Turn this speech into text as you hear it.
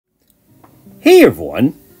Hey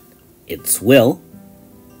everyone, it's Will,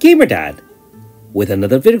 Gamer Dad, with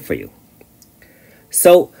another video for you.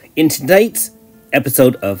 So, in tonight's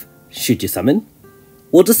episode of Should You Summon,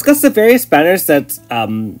 we'll discuss the various banners that's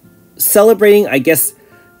celebrating, I guess,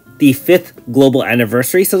 the 5th global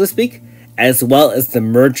anniversary, so to speak, as well as the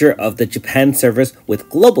merger of the Japan servers with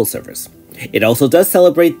global servers. It also does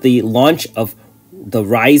celebrate the launch of the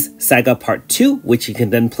Wryz Saga Part 2, which you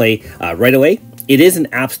can then play right away. It is an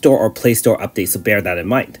App Store or Play Store update, so bear that in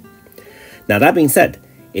mind. Now that being said,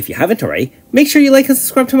 if you haven't already, make sure you like and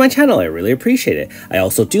subscribe to my channel. I really appreciate it. I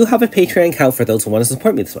also do have a Patreon account for those who want to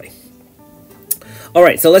support me this way.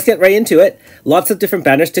 Alright, so let's get right into it. Lots of different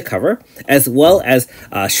banners to cover, as well as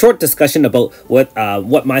a short discussion about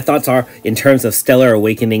what my thoughts are in terms of Stellar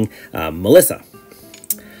Awakening Melissa.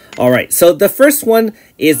 Alright, so the first one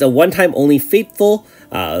is a one-time only Fateful,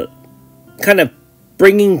 kind of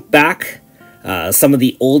bringing back some of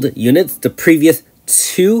the old units, the previous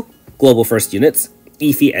 2 Global First units,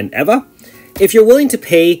 Efi and Eva. If you're willing to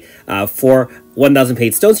pay for 1,000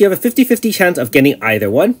 paid stones, you have a 50-50 chance of getting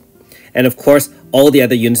either one. And of course, all the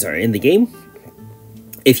other units are in the game.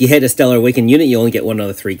 If you hit a Stellar Awaken unit, you only get 1 out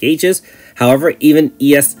of 3 gauges. However, even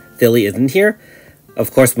ES Philly is in here.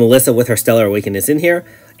 Of course, Melissa with her Stellar Awaken is in here.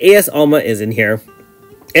 AS Alma is in here.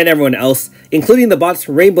 And everyone else, including the bots,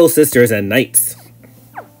 Rainbow Sisters, and Knights.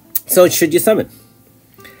 So, should you summon?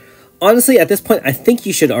 Honestly, at this point, I think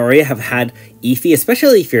you should already have had Efi,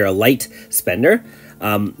 especially if you're a light spender.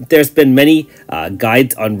 There's been many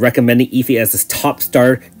guides on recommending Efi as this top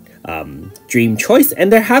star dream choice,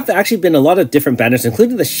 and there have actually been a lot of different banners,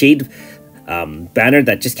 including the Shade banner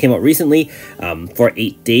that just came out recently for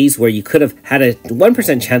 8 days, where you could have had a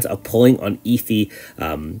 1% chance of pulling on Efi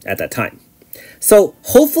at that time. So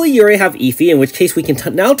hopefully you already have Efi, in which case we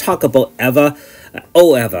can now talk about Eva.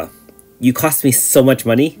 Oh, Eva, you cost me so much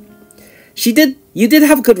money. You did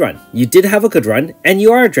have a good run. You did have a good run, and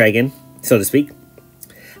you are a dragon, so to speak.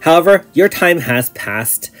 However, your time has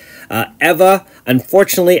passed. Eva,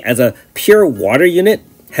 unfortunately, as a pure water unit,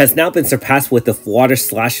 has now been surpassed with the water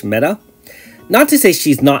slash meta. Not to say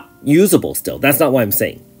she's not usable still, that's not what I'm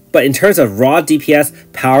saying. But in terms of raw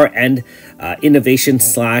DPS, power, and innovation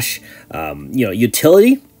slash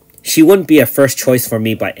utility, she wouldn't be a first choice for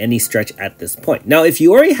me by any stretch at this point. Now, if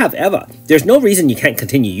you already have Eva, there's no reason you can't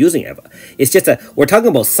continue using Eva. It's just we're talking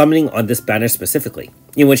about summoning on this banner specifically,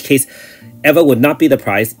 in which case Eva would not be the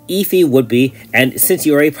prize, Efi would be, and since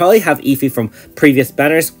you already probably have Efi from previous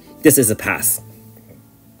banners, this is a pass.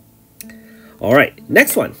 Alright,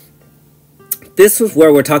 next one. This is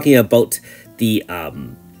where we're talking about the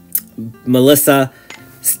Melissa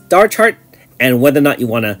star chart and whether or not you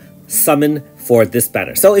want to summon for this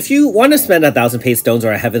banner. So if you want to spend 1,000 paid stones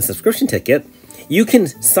or a Heaven subscription ticket, you can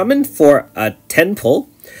summon for a 10 pull,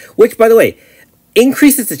 which, by the way,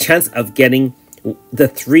 increases the chance of getting the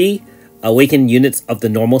 3 awakened units of the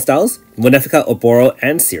normal styles, Benefica, Oboro,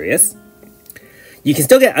 and Sirius. You can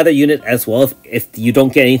still get other units as well if you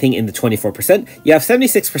don't get anything in the 24%. You have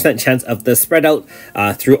 76% chance of the spread out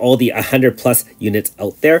through all the 100 plus units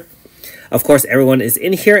out there. Of course, everyone is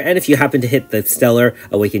in here, and if you happen to hit the Stellar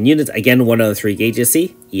Awakened units, again, 1 out of 3 gauges,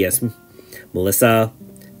 see? ES, Melissa,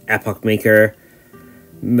 Epoch Maker,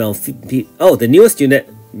 Melpiphia. Oh, the newest unit,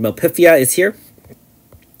 Melpiphia, is here.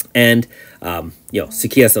 And,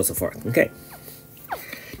 Sukiya, so forth. Okay.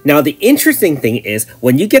 Now, the interesting thing is,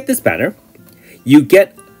 when you get this banner, you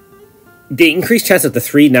get the increased chance of the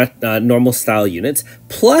 3 normal style units,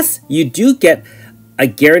 plus you do get a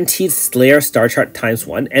guaranteed Slayer star chart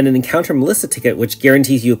 ×1 and an Encounter Melissa ticket, which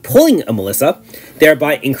guarantees you pulling a Melissa,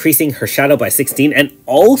 thereby increasing her shadow by 16, and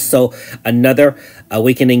also another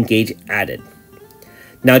Awakening gauge added.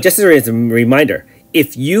 Now, just as a reminder,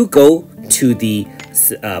 if you go to the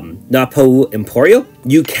Napo Emporio,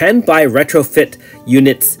 you can buy retrofit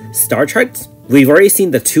units star charts. We've already seen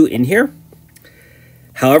the 2 in here.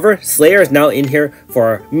 However, Slayer is now in here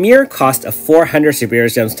for a mere cost of 400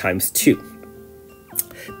 Siberius Gems ×2.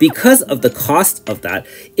 Because of the cost of that,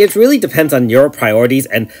 it really depends on your priorities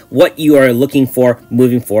and what you are looking for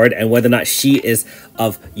moving forward and whether or not she is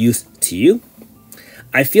of use to you.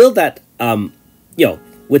 I feel that,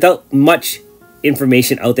 without much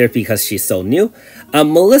information out there because she's so new,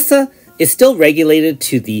 Melissa is still regulated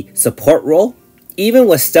to the support role. Even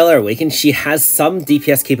with Stellar Awaken, she has some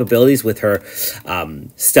DPS capabilities with her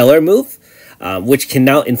Stellar move. which can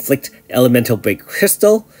now inflict elemental break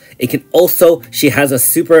crystal. It can also, she has a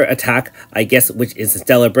super attack, I guess, which is a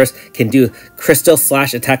Stellar Burst, can do crystal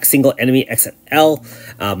slash attack single enemy X and L.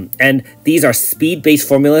 And these are speed-based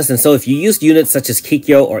formulas. And so if you use units such as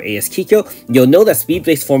Kikyo or AS Kikyo, you'll know that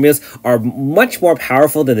speed-based formulas are much more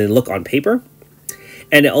powerful than they look on paper.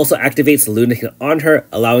 And it also activates the Lunatic on her,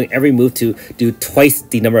 allowing every move to do twice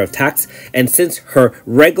the number of attacks. And since her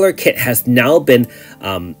regular kit has now been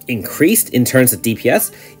increased in terms of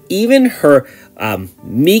DPS, even her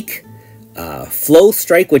Meek Flow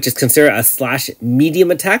Strike, which is considered a slash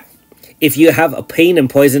medium attack, if you have a pain and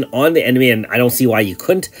poison on the enemy, and I don't see why you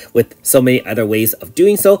couldn't with so many other ways of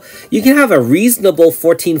doing so, you can have a reasonable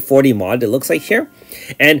 1440 mod, it looks like here.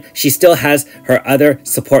 And she still has her other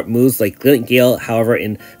support moves like Glint Gale. However,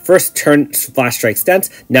 in first turn Flash Strike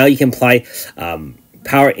stance, now you can apply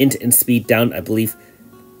power, int, and speed down, I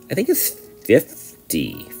think it's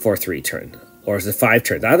 50 for 3 turn. Or is it 5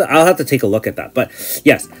 turns? I'll have to take a look at that. But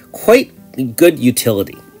yes, quite good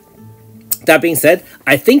utility. That being said,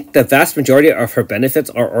 I think the vast majority of her benefits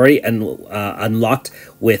are already unlocked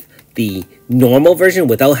with the normal version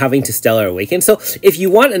without having to Stellar Awaken. So if you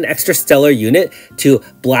want an extra stellar unit to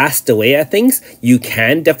blast away at things, you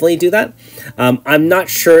can definitely do that. I'm not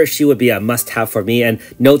sure she would be a must-have for me. And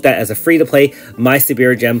note that as a free-to-play, my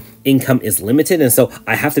Siberia Gem income is limited, and so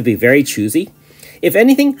I have to be very choosy. If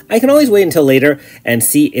anything, I can always wait until later and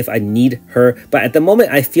see if I need her. But at the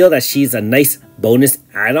moment, I feel that she's a nice bonus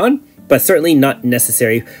add-on, but certainly not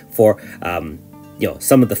necessary for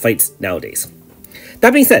some of the fights nowadays.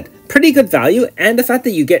 That being said, pretty good value, and the fact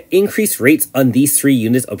that you get increased rates on these 3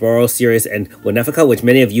 units, Oboro, Sirius, and Winefica, which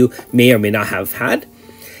many of you may or may not have had,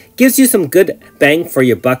 gives you some good bang for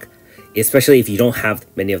your buck, especially if you don't have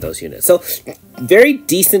many of those units. So, very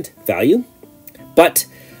decent value, but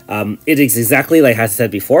it is exactly like I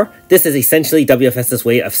said before. This is essentially WFS's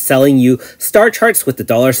way of selling you star charts with the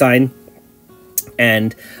 $.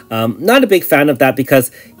 And not a big fan of that because,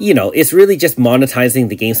 it's really just monetizing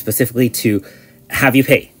the game specifically to have you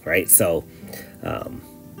pay, right? So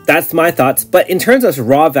that's my thoughts. But in terms of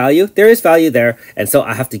raw value, there is value there. And so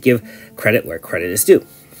I have to give credit where credit is due.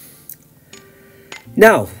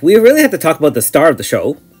 Now, we really have to talk about the star of the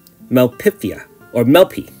show, Melpiphia, or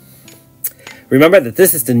Melpi. Remember that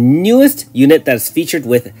this is the newest unit that is featured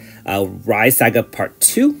with Wryz Saga Part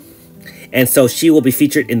 2. And so she will be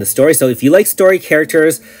featured in the story. So if you like story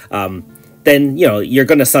characters, then, you're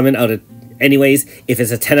going to summon out of anyways. If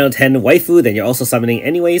it's a 10 out of 10 waifu, then you're also summoning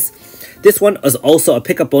anyways. This one is also a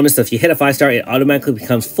pickup bonus. So if you hit a 5-star, it automatically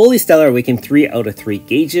becomes fully Stellar Awakened 3 out of 3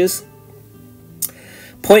 gauges.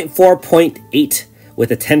 0.4, 0.8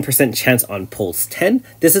 with a 10% chance on pulls 10.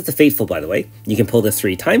 This is the Faithful, by the way. You can pull this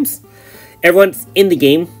 3 times. Everyone's in the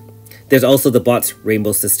game. There's also the bots,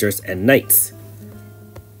 Rainbow Sisters, and Knights.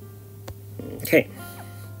 Okay.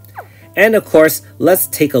 And of course, let's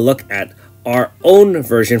take a look at our own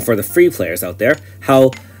version for the free players out there, how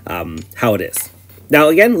it is. Now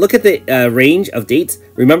again, look at the range of dates.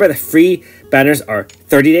 Remember the free banners are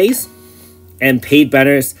 30 days and paid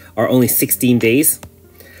banners are only 16 days.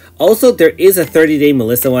 Also, there is a 30-day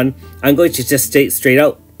Melissa one. I'm going to just state straight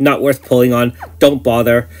out, not worth pulling on. Don't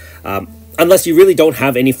bother. Unless you really don't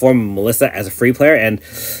have any form of Melissa as a free player. And,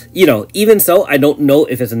 even so, I don't know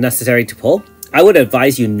if it's necessary to pull. I would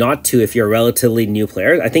advise you not to if you're a relatively new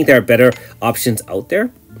player. I think there are better options out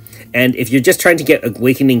there. And if you're just trying to get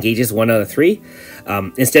Awakening Gauges 1 out of 3,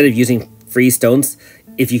 instead of using free stones,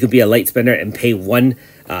 if you could be a light spender and pay 1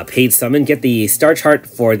 paid summon, get the star chart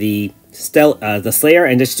for the Slayer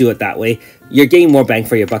and just do it that way. You're getting more bang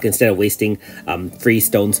for your buck instead of wasting free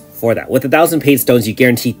stones for that. With 1,000 paid stones, you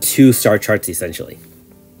guarantee 2 star charts essentially.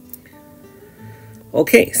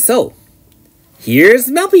 Okay, so here's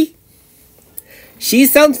Melpi. She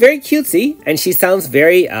sounds very cutesy, and she sounds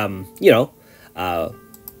very, waifu-ly,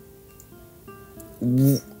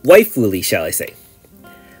 shall I say.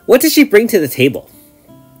 What does she bring to the table?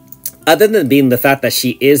 Other than being the fact that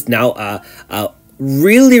she is now a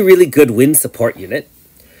really, really good wind support unit.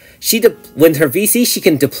 When her VC, she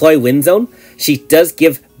can deploy Wind Zone. She does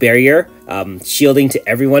give barrier shielding to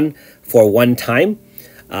everyone for 1 time.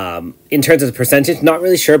 In terms of the percentage, not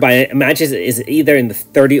really sure, but I imagine it is either in the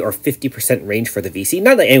 30 or 50% range for the VC.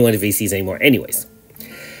 Not that anyone has VCs anymore anyways.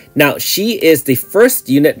 Now, she is the first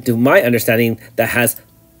unit, to my understanding, that has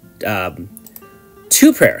 2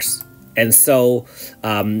 prayers. And so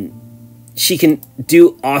she can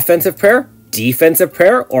do offensive prayer, defensive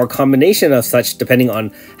prayer, or a combination of such, depending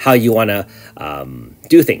on how you want to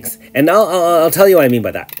do things. And I'll tell you what I mean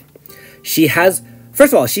by that.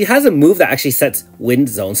 First of all, she has a move that actually sets Wind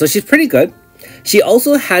Zone, so she's pretty good. She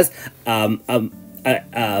also has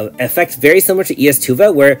effect very similar to ES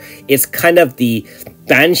Tuva, where it's kind of the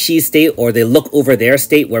Banshee state or the look over there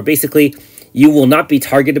state, where basically you will not be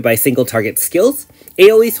targeted by single target skills.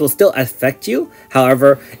 AoEs will still affect you.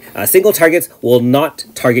 However, single targets will not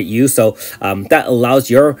target you. So that allows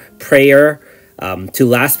your prayer to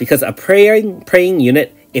last, because a praying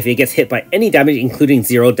unit, if it gets hit by any damage, including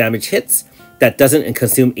 0 damage hits, that doesn't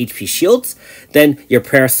consume HP shields, then your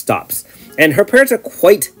prayer stops. And her prayers are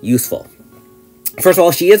quite useful. First of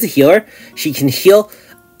all, she is a healer. She can heal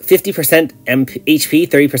 50% HP,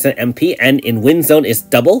 30% MP, and in Wind Zone is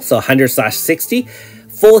double, so 100/60.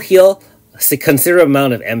 Full heal, a considerable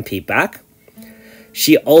amount of MP back.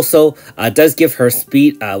 She also does give her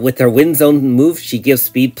speed, with her Wind Zone move, she gives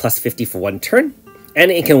speed plus 50 for 1 turn.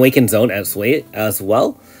 And it can Awaken Zone as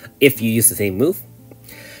well, if you use the same move.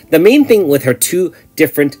 The main thing with her 2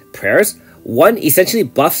 different prayers, one essentially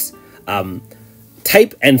buffs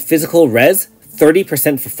type and physical res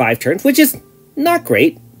 30% for 5 turns, which is not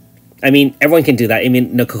great. I mean, everyone can do that. I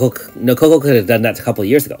mean, Nokoko could have done that a couple of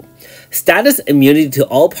years ago. Status immunity to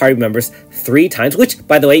all party members 3 times, which,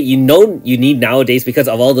 by the way, you know you need nowadays because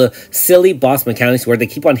of all the silly boss mechanics where they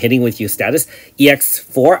keep on hitting with you status.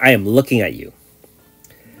 EX4, I am looking at you.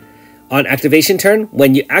 On activation turn,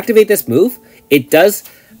 when you activate this move, it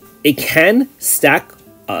can stack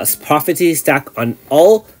prophecy stack on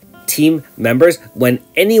all team members when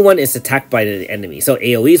anyone is attacked by the enemy. So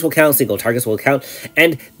AoEs will count, single targets will count,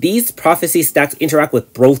 and these prophecy stacks interact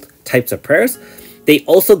with both types of prayers. They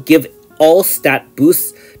also give all stat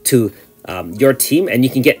boosts to your team, and you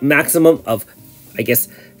can get maximum of, I guess,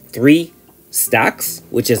 3 stacks,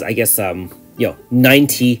 which is, I guess,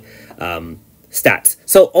 90 stats.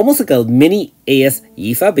 So almost like a mini AS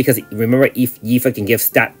Yifa, because remember, Yifa can give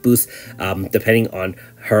stat boosts depending on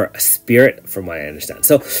her spirit, from what I understand.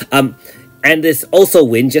 So, and this also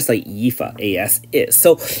win just like Yifa AS is.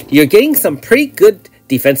 So you're getting some pretty good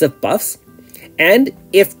defensive buffs. And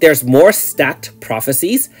if there's more stacked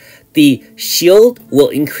prophecies, the shield will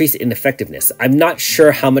increase in effectiveness. I'm not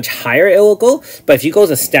sure how much higher it will go, but if you go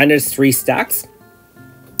to standard 3 stacks,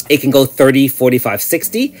 it can go 30, 45,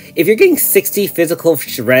 60. If you're getting 60 physical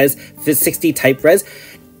res, 60 type res,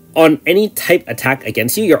 on any type attack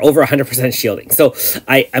against you, you're over 100% shielding. So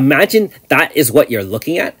I imagine that is what you're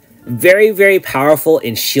looking at. Very, very powerful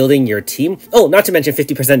in shielding your team. Oh, not to mention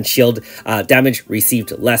 50% shield damage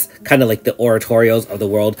received less, kind of like the Oratorios of the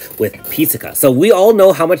world with Pizzica. So we all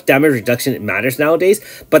know how much damage reduction matters nowadays,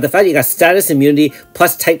 but the fact you got status immunity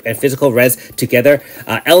plus type and physical res together,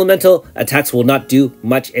 elemental attacks will not do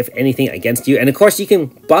much, if anything, against you. And of course, you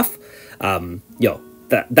can buff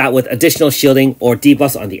that with additional shielding or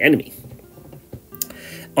debuffs on the enemy.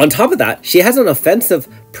 On top of that, she has an offensive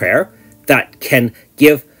prayer that can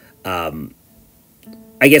give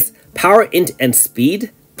I guess power, int, and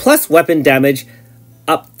speed plus weapon damage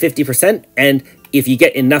up 50%. And if you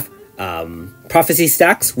get enough prophecy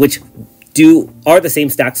stacks, which are the same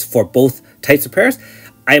stacks for both types of prayers,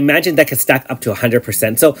 I imagine that can stack up to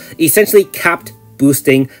 100%. So essentially capped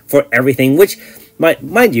boosting for everything, which,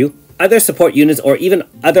 mind you, other support units or even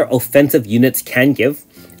other offensive units can give.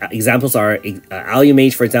 Examples are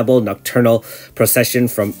Alumage, for example, Nocturnal Procession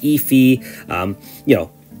from Efi,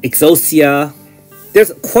 Exosia.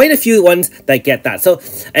 There's quite a few ones that get that. So,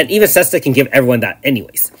 and even Sesta can give everyone that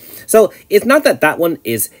anyways. So it's not that that one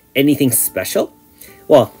is anything special.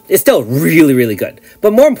 Well, it's still really, really good.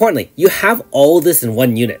 But more importantly, you have all this in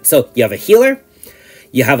one unit. So you have a healer,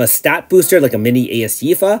 you have a stat booster like a mini AS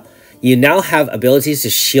Yifa, you now have abilities to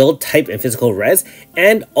shield, type, and physical res,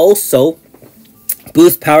 and also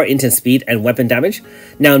boost power, int, and speed, and weapon damage.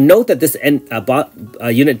 Now note that this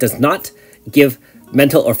unit does not give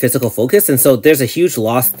mental or physical focus, and so there's a huge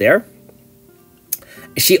loss there.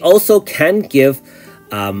 She also can give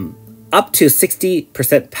up to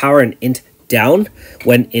 60% power and int down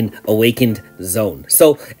when in awakened zone.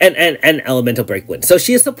 So and elemental break wind. So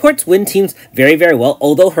she supports wind teams very, very well,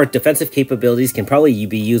 although her defensive capabilities can probably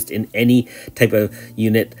be used in any type of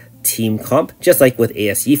unit team comp, just like with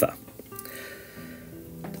AS Yifa.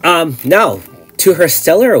 Now to her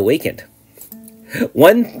Stellar Awakened.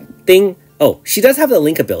 One thing, she does have the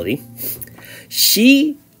Link ability.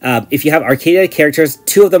 She, if you have Arcadia characters,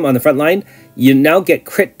 2 of them on the front line, you now get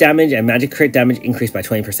crit damage and magic crit damage increased by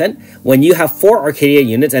 20%. When you have 4 Arcadia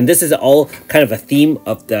units, and this is all kind of a theme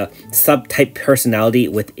of the subtype personality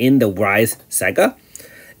within the Wryz Saga,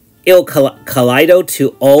 it'll Kaleido to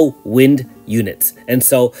all wind units. And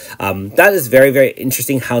so that is very, very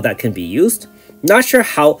interesting how that can be used. Not sure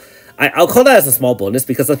how, I'll call that as a small bonus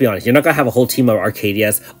because let's be honest, you're not going to have a whole team of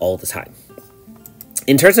Arcadias all the time.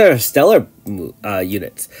 In terms of her stellar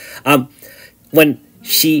units,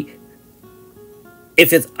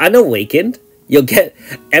 if it's unawakened, you'll get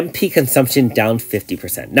MP consumption down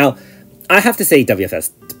 50%. Now, I have to say,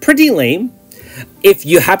 WFS, pretty lame. If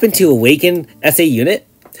you happen to awaken SA unit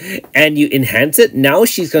and you enhance it, now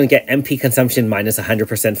she's going to get MP consumption minus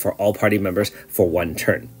 100% for all party members for 1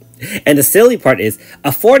 turn. And the silly part is,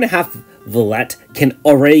 a 4.5 Valette can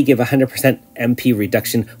already give 100% MP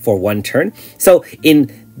reduction for 1 turn. So in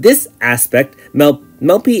this aspect,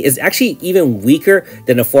 Melpi is actually even weaker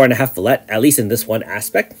than a 4.5 Valette, at least in this one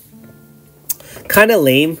aspect. Kind of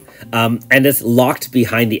lame, and it's locked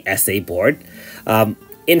behind the SA board.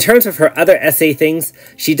 In terms of her other SA things,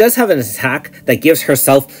 she does have an attack that gives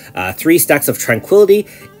herself 3 stacks of Tranquility,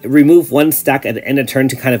 remove 1 stack at the end of turn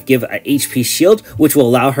to kind of give an HP shield, which will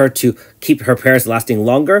allow her to keep her pairs lasting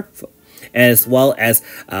longer, as well as,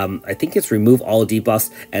 I think it's remove all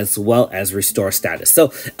debuffs, as well as restore status.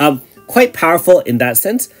 So, quite powerful in that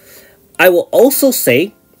sense. I will also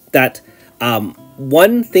say that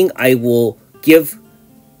one thing I will give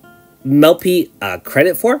Melpi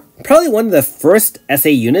credit for, probably one of the first SA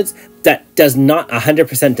units that does not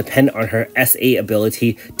 100% depend on her SA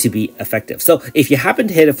ability to be effective. So if you happen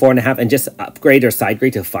to hit a 4.5 and just upgrade or side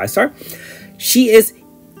grade to a 5-star, she is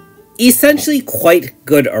essentially quite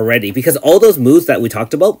good already, because all those moves that we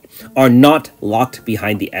talked about are not locked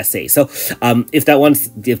behind the SA. So if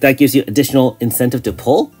that gives you additional incentive to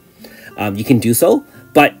pull, you can do so.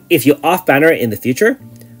 But if you off banner in the future,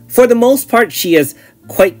 for the most part, she is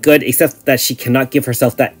quite good, except that she cannot give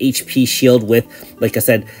herself that HP shield with, like I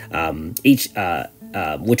said, which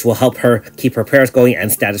will help her keep her pairs going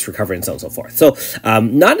and status recovery and so on and so forth. So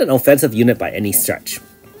not an offensive unit by any stretch.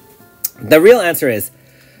 The real answer is,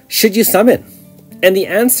 should you summon? And the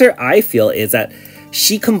answer, I feel, is that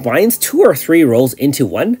she combines 2 or 3 roles into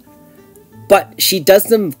one, but she does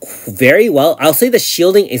them very well. I'll say the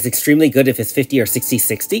shielding is extremely good if it's 50 or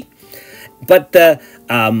 60-60, but the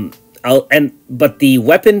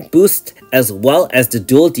weapon boost, as well as the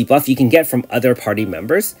dual debuff you can get from other party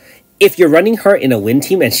members. If you're running her in a wind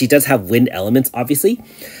team, and she does have wind elements, obviously,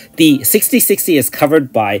 the 60-60 is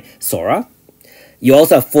covered by Sora. You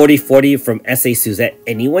also have 40-40 from SA Suzette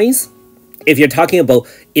anyways. If you're talking about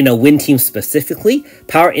in a wind team specifically,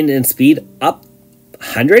 power, and speed up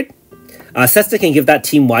 100. Sesta can give that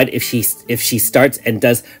team wide if she starts and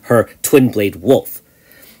does her Twin Blade Wolf.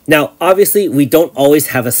 Now, obviously, we don't always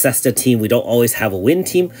have a Sesta team. We don't always have a wind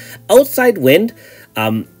team. Outside wind,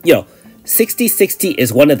 60-60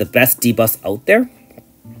 is one of the best debuffs out there,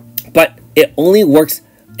 but it only works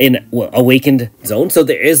in awakened zone, so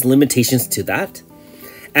there is limitations to that.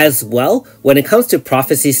 As well, when it comes to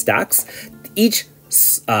prophecy stacks, each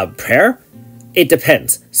prayer, it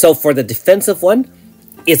depends. So for the defensive one,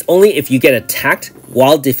 it's only if you get attacked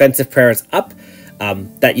while defensive prayer is up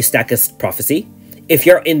that you stack as prophecy. If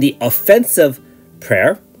you're in the offensive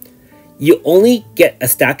prayer, you only get a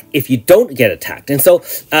stack if you don't get attacked. And so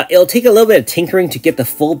it'll take a little bit of tinkering to get the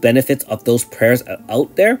full benefits of those prayers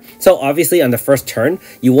out there. So obviously on the first turn,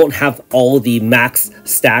 you won't have all the max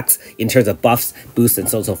stacks in terms of buffs, boosts, and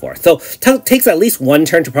so on and so forth. So it takes at least 1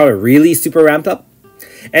 turn to probably really super ramp up.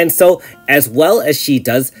 And so as well as she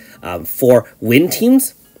does for win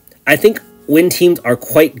teams, I think win teams are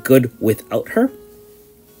quite good without her.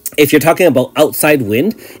 If you're talking about outside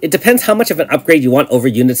wind, it depends how much of an upgrade you want over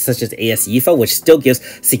units such as AS Yifa, which still gives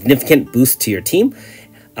significant boost to your team.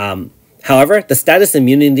 However, the status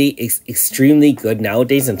immunity is extremely good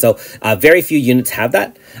nowadays, and so very few units have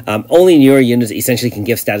that. Only newer units essentially can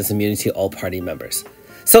give status immunity to all party members.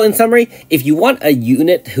 So in summary, if you want a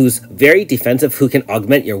unit who's very defensive, who can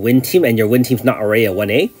augment your win team, and your win team's not already a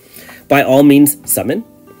 1A, by all means, summon.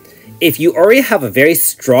 If you already have a very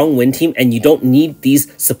strong win team and you don't need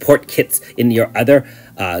these support kits in your other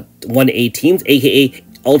 1A teams, aka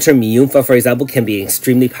Ultra Miyunfa, for example, can be an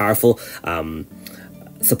extremely powerful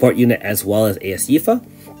support unit as well as AS Yifa,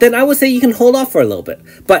 then I would say you can hold off for a little bit.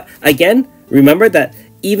 But again, remember that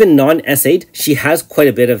even non-SA'd, she has quite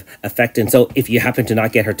a bit of effect, and so if you happen to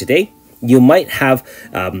not get her today, you might have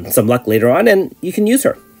some luck later on and you can use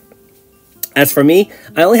her. As for me,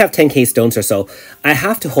 I only have 10k stones or so. I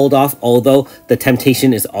have to hold off, although the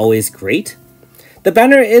temptation is always great. The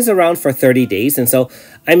banner is around for 30 days, and so,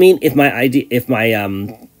 I mean, if my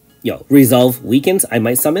resolve weakens, I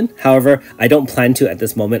might summon. However, I don't plan to at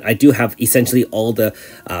this moment. I do have essentially all the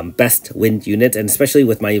best wind units, and especially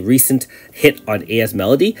with my recent hit on AS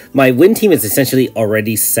Melody, my wind team is essentially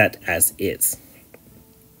already set as is.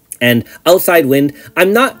 And outside wind, I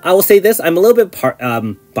will say this, I'm a little bit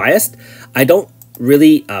biased. I don't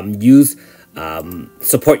really use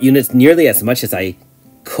support units nearly as much as I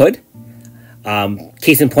could.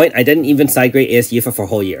 Case in point, I didn't even side grade ASUFA for a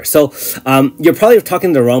whole year. So you're probably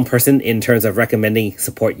talking to the wrong person in terms of recommending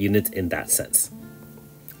support units in that sense.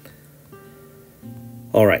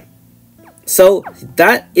 All right. So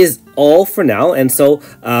that is all for now. And so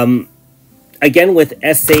again, with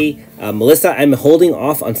SA Melissa, I'm holding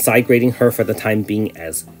off on side grading her for the time being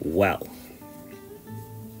as well.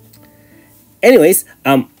 Anyways,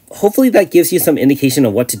 hopefully that gives you some indication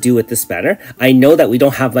of what to do with this banner. I know that we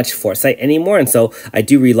don't have much foresight anymore, and so I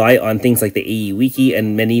do rely on things like the AE Wiki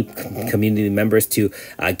and many community members to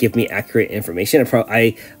give me accurate information.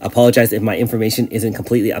 I apologize if my information isn't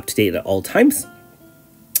completely up to date at all times.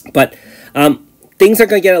 But things are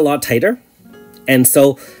going to get a lot tighter, and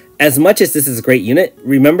so as much as this is a great unit,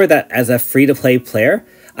 remember that as a free-to-play player,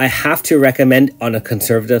 I have to recommend on a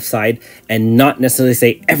conservative side and not necessarily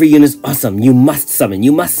say every unit is awesome. You must summon,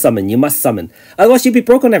 you must summon, you must summon. Otherwise, you'd be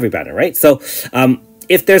broke on every banner, right? So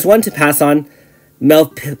if there's one to pass on,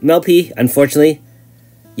 Melp, unfortunately,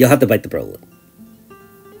 you'll have to bite the bullet.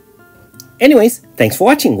 Anyways, thanks for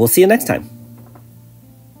watching. We'll see you next time.